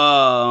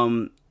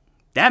 that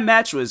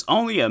match was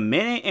only 1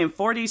 minute and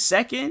 40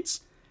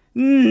 seconds.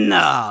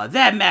 No,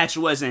 that match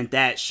wasn't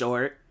that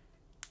short.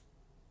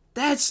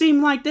 That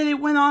seemed like that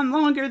it went on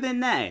longer than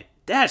that.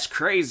 That's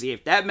crazy.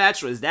 If that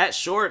match was that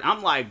short,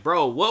 I'm like,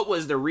 bro, what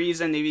was the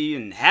reason of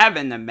even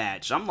having the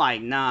match? I'm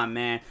like, nah,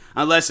 man.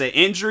 Unless an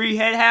injury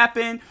had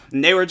happened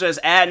and they were just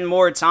adding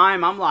more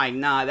time, I'm like,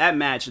 nah, that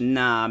match,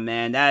 nah,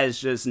 man. That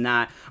is just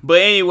not.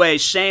 But anyway,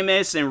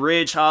 Sheamus and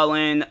Ridge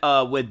Holland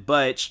with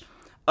Butch,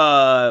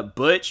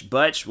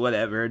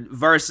 whatever,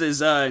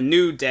 versus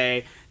New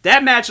Day.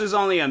 That match was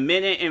only 1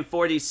 minute and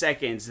 40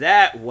 seconds.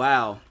 That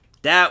was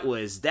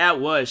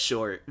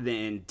short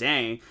then,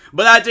 dang.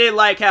 But I did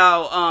like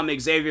how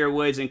Xavier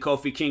Woods and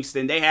Kofi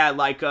Kingston, they had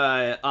like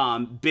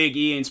Big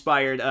E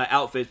inspired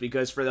outfits,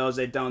 because for those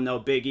that don't know,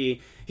 Big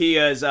E, he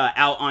is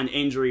out on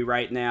injury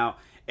right now.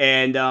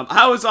 And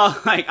I was all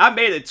like, I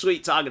made a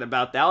tweet talking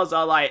about that. I was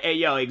all like, hey,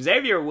 yo,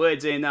 Xavier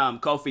Woods and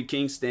Kofi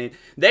Kingston,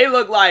 they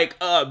look like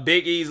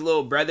Big E's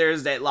little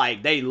brothers that,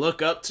 like, they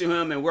look up to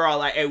him. And we're all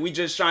like, hey, we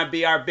just trying to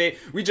be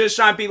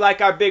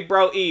like our big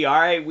bro E, all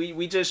right?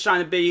 We just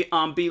trying to be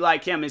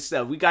like him and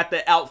stuff. We got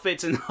the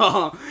outfits and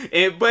all.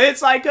 But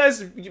it's like,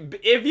 because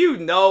if you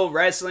know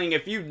wrestling,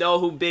 if you know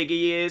who Big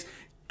E is,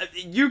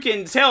 you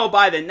can tell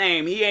by the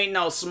name, he ain't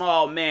no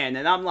small man.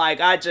 And I'm like,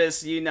 I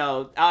just, you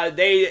know,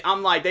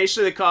 I'm like, they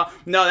should have called,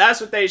 no,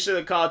 that's what they should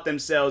have called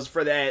themselves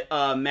for that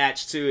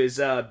match too, is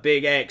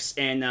Big X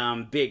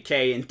and Big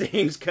K and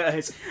things,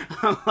 because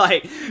I'm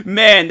like,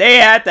 man, they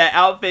had the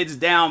outfits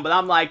down, but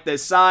I'm like, the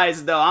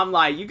size though, I'm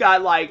like, you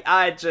got like,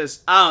 I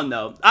don't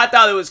know. I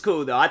thought it was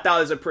cool though. I thought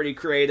it was a pretty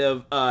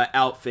creative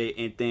outfit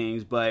and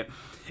things, but...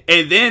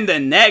 And then the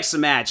next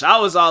match, I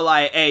was all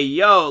like, hey,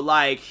 yo,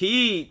 like,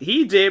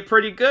 he did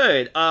pretty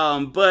good.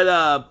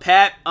 But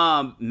Pat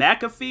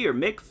McAfee or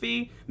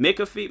McAfee,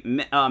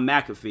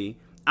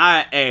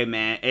 hey,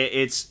 man,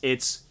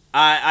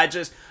 I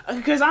just,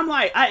 because I'm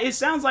like, it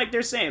sounds like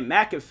they're saying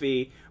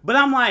McAfee, but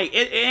I'm like,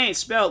 it ain't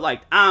spelled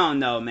like, I don't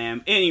know,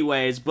 man.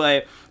 Anyways,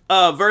 but...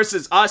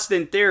 versus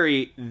Austin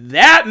Theory,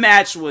 that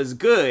match was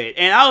good.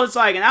 And I was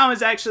like, and I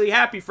was actually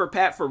happy for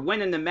Pat for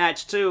winning the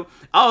match too.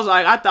 I was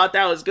like, I thought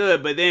that was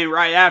good. But then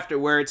right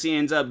afterwards, he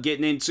ends up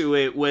getting into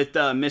it with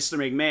Mr.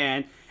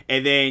 McMahon.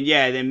 And then,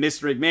 then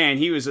Mr. McMahon,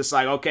 he was just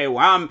like, okay,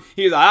 well,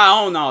 he's like, I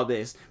own all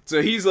this.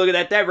 So he's looking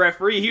at that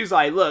referee. He was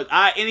like, look,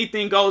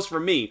 anything goes for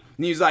me.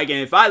 And he's like, and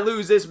if I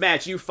lose this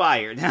match, you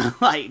fired. And I'm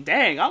like,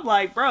 dang. I'm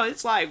like, bro,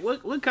 it's like,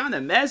 what kind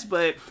of mess?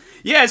 But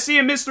yeah,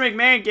 seeing Mr.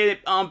 McMahon get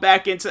it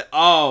back into,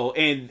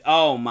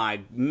 oh my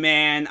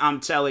man, I'm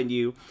telling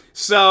you.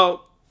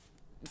 So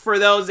for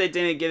those that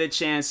didn't get a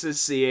chance to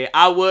see it,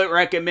 I would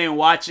recommend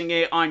watching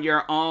it on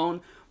your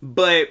own.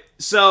 But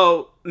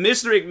so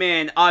Mr.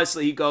 McMahon,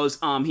 obviously he goes,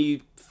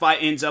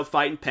 ends up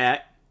fighting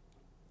Pat.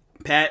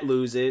 Pat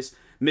loses.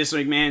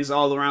 Mr. McMahon's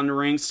all around the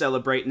ring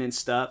celebrating and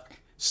stuff.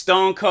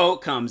 Stone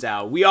Cold comes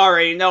out. We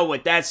already know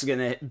what that's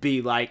gonna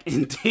be like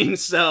and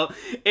things. So,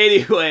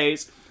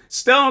 anyways,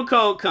 Stone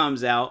Cold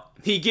comes out.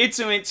 He gets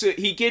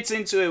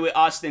into it with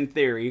Austin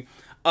Theory.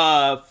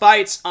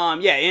 Fights,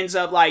 ends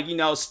up like, you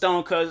know,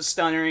 Stone Cold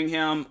stunnering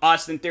him.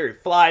 Austin Theory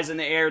flies in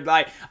the air.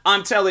 Like,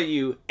 I'm telling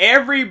you,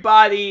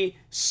 everybody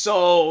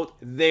sold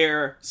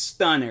their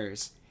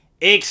stunners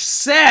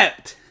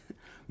except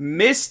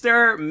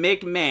Mr.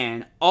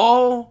 McMahon.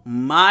 Oh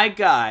my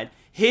God.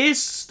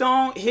 His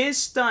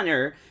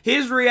stunner,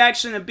 his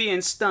reaction to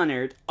being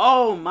stunnered.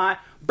 Oh my,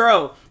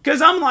 bro,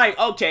 because I'm like,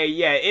 okay,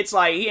 yeah, it's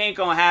like he ain't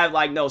gonna have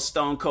like no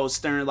Stone Cold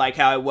Stern like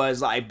how it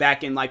was like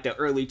back in like the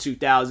early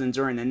 2000s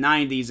or in the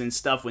 90s and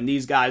stuff when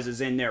these guys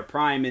is in their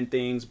prime and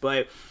things.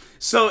 But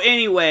so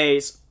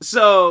anyways,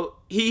 so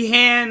he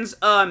hands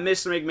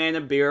Mr. McMahon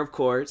a beer, of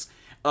course.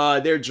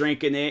 They're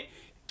drinking it.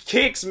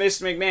 Kicks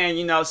Mr. McMahon,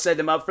 you know, set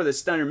him up for the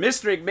stunner.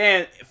 Mr.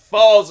 McMahon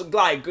falls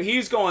like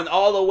he's going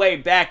all the way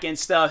back and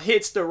stuff,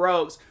 hits the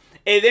ropes.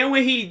 And then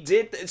when he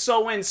did,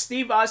 so when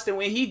Steve Austin,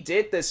 when he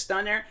did the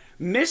stunner,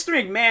 Mr.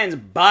 McMahon's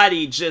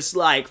body just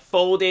like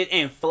folded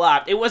and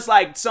flopped. It was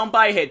like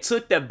somebody had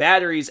took the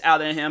batteries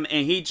out of him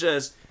and he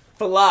just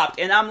flopped.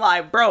 And I'm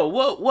like, bro,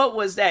 what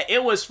was that?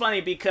 It was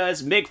funny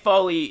because Mick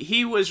Foley,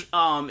 he was,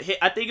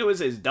 I think it was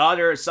his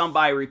daughter or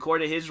somebody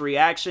recorded his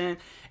reaction.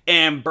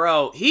 And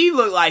bro, he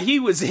looked like he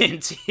was in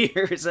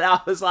tears. And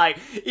I was like,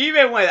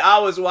 even when I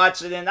was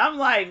watching it, I'm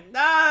like, nah,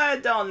 I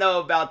don't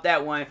know about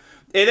that one.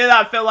 And then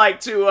I feel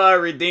like to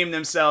redeem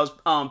themselves,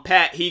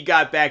 Pat, he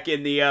got back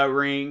in the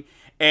ring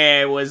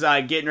and was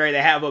getting ready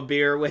to have a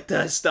beer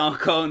with Stone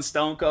Cold. And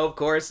Stone Cold, of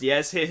course,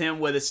 yes, hit him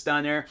with a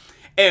stunner.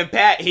 And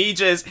Pat, he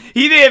didn't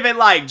even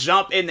like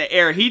jump in the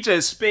air. He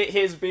just spit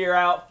his beer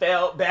out,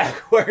 fell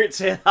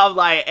backwards. And I'm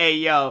like, hey,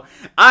 yo,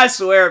 I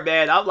swear,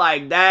 man, I'm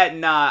like, that,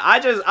 nah.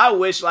 I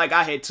wish like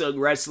I had took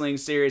wrestling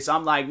serious.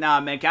 I'm like, nah,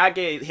 man, can I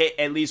get hit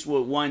at least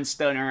with one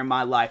stunner in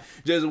my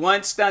life? Just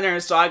one stunner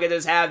so I could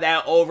just have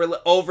that over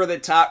the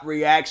top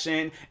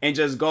reaction and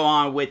just go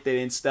on with it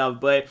and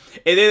stuff. But,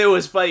 and then it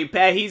was funny,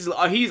 Pat, he's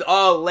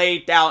all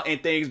laid out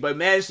and things, but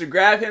managed to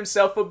grab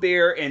himself a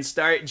beer and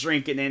start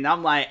drinking it. And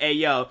I'm like, hey,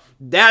 yo,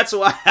 that's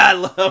why I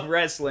love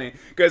wrestling,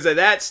 because of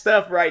that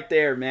stuff right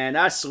there, man.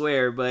 I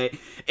swear. But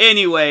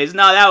anyways,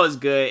 no, that was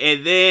good.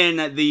 And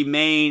then the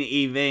main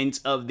event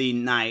of the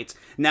night.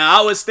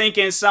 Now, I was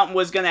thinking something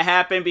was going to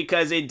happen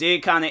because it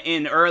did kind of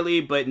end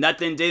early, but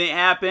nothing didn't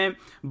happen.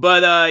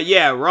 But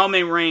yeah,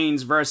 Roman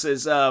Reigns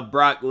versus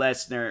Brock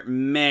Lesnar.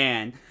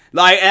 Man.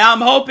 Like, and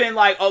I'm hoping,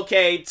 like,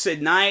 okay,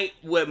 tonight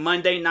with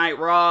Monday Night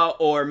Raw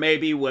or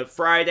maybe with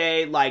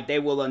Friday, like, they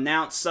will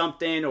announce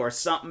something or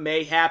something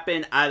may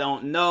happen. I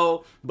don't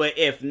know. But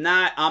if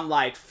not, I'm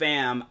like,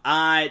 fam,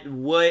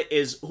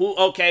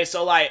 okay,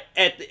 so, like,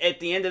 at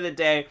the end of the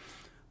day,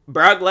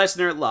 Brock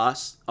Lesnar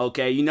lost.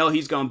 Okay, you know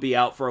he's going to be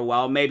out for a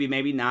while. Maybe,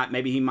 maybe not.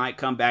 Maybe he might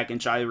come back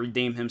and try to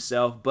redeem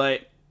himself.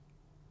 But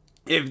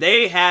if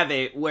they have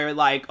it where,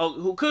 like,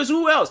 oh, because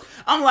who else?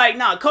 I'm like,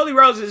 nah, Cody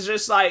Rhodes is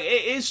just like,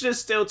 it's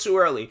just still too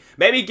early.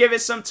 Maybe give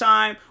it some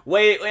time.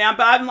 Wait, but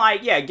I'm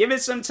like, yeah, give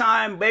it some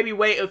time. Maybe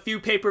wait a few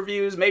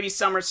pay-per-views, maybe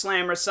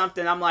SummerSlam or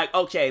something. I'm like,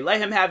 okay,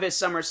 let him have his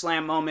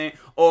SummerSlam moment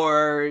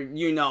or,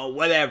 you know,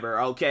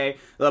 whatever, okay?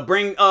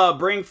 Bring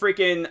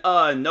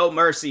freaking No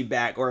Mercy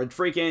back or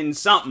freaking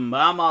something.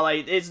 But I'm all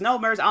like, it's No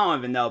Mercy? I don't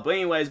even know. But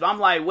anyways, but I'm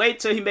like, wait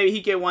till maybe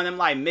he get one of them,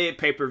 like,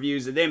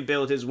 mid-pay-per-views and then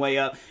build his way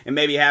up and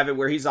maybe have it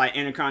where he's, like,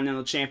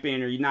 Intercontinental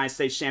Champion or United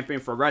States Champion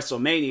for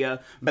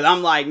WrestleMania. But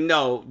I'm like,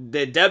 no,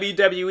 the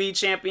WWE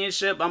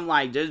Championship, I'm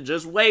like,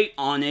 just wait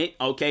on it,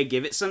 okay?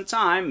 Give it some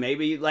time.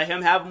 Maybe let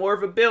him have more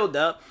of a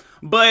build-up.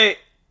 But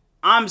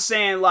I'm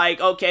saying,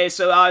 like, okay,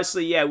 so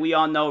obviously, yeah, we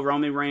all know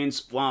Roman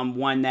Reigns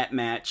won that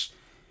match.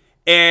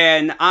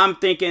 And I'm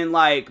thinking,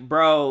 like,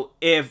 bro,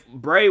 if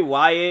Bray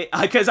Wyatt,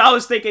 because I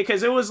was thinking,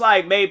 because it was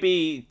like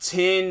maybe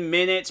 10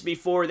 minutes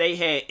before they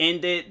had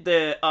ended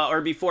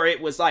or before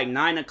it was like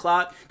 9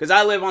 o'clock, because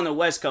I live on the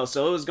West Coast,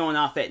 so it was going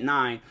off at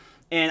 9.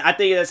 And I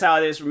think that's how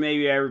it is for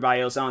maybe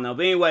everybody else. I don't know.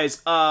 But anyways,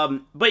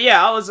 but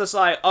yeah, I was just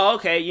like, oh,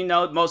 okay, you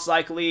know, most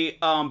likely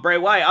Bray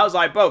Wyatt. I was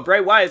like, bro,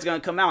 Bray Wyatt is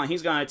going to come out and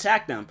he's going to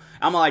attack them.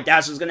 I'm like,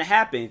 that's what's going to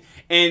happen.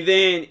 And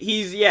then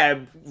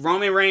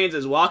Roman Reigns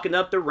is walking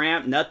up the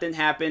ramp. Nothing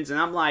happens. And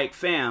I'm like,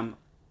 fam,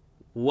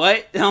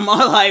 what? I'm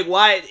all like,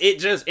 why? It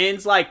just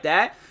ends like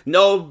that?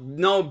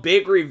 No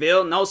big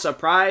reveal, no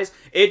surprise.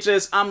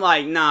 I'm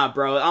like, nah,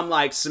 bro. I'm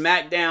like,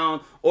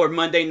 SmackDown or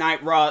Monday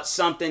Night Raw,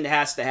 something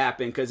has to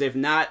happen. Because if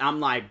not, I'm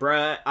like,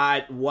 bruh,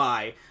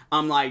 why?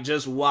 I'm like,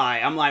 just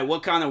why? I'm like,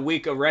 what kind of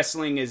week of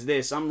wrestling is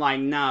this? I'm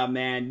like, nah,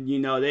 man. You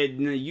know,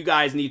 you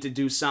guys need to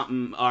do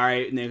something, all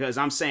right? Because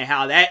I'm saying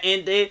how that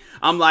ended.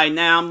 I'm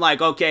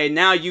like, okay,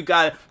 now you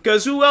got,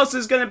 because who else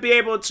is going to be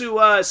able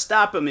to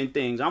stop him and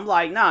things? I'm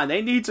like, nah,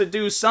 they need to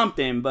do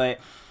something. But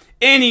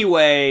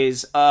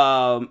anyways,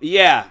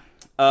 yeah.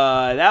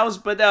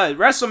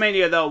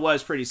 WrestleMania, though,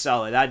 was pretty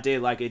solid. I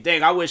did like it.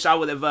 Dang, I wish I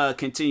would have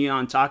continued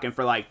on talking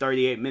for like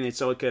 38 minutes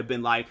so it could have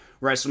been like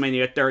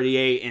WrestleMania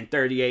 38 and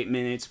 38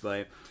 minutes.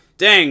 But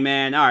dang,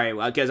 man. All right,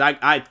 well, because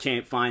I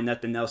can't find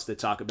nothing else to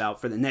talk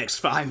about for the next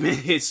 5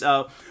 minutes.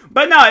 So,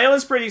 but no, it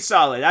was pretty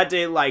solid. I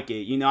did like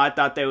it. You know, I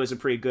thought that was a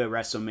pretty good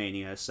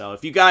WrestleMania. So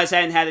if you guys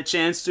hadn't had a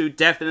chance to,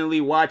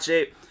 definitely watch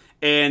it.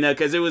 And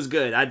because it was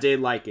good. I did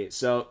like it.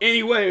 So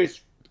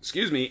anyways,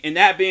 excuse me. And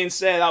that being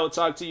said, I will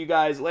talk to you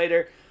guys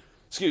later.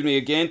 Excuse me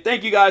again.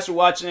 Thank you guys for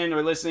watching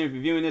or listening. If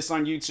you're viewing this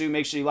on YouTube,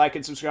 make sure you like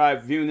and subscribe.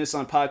 If you're viewing this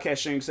on podcast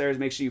streaming service,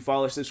 make sure you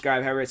follow,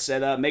 subscribe, however it's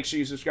set up. Make sure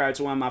you subscribe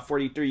to one of my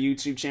 43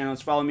 YouTube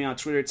channels. Follow me on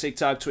Twitter,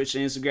 TikTok, Twitch,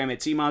 and Instagram at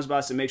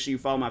TMosBoss. And make sure you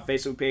follow my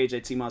Facebook page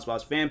at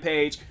TMosBoss fan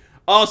page.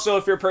 Also,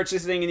 if you're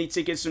purchasing any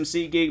tickets from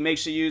SeatGeek, make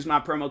sure you use my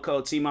promo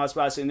code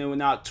TMOSPOTS and will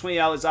knock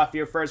 $20 off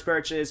your first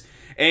purchase.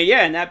 And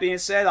yeah, and that being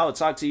said, I'll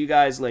talk to you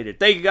guys later.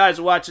 Thank you guys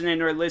for watching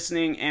and or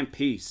listening, and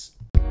peace.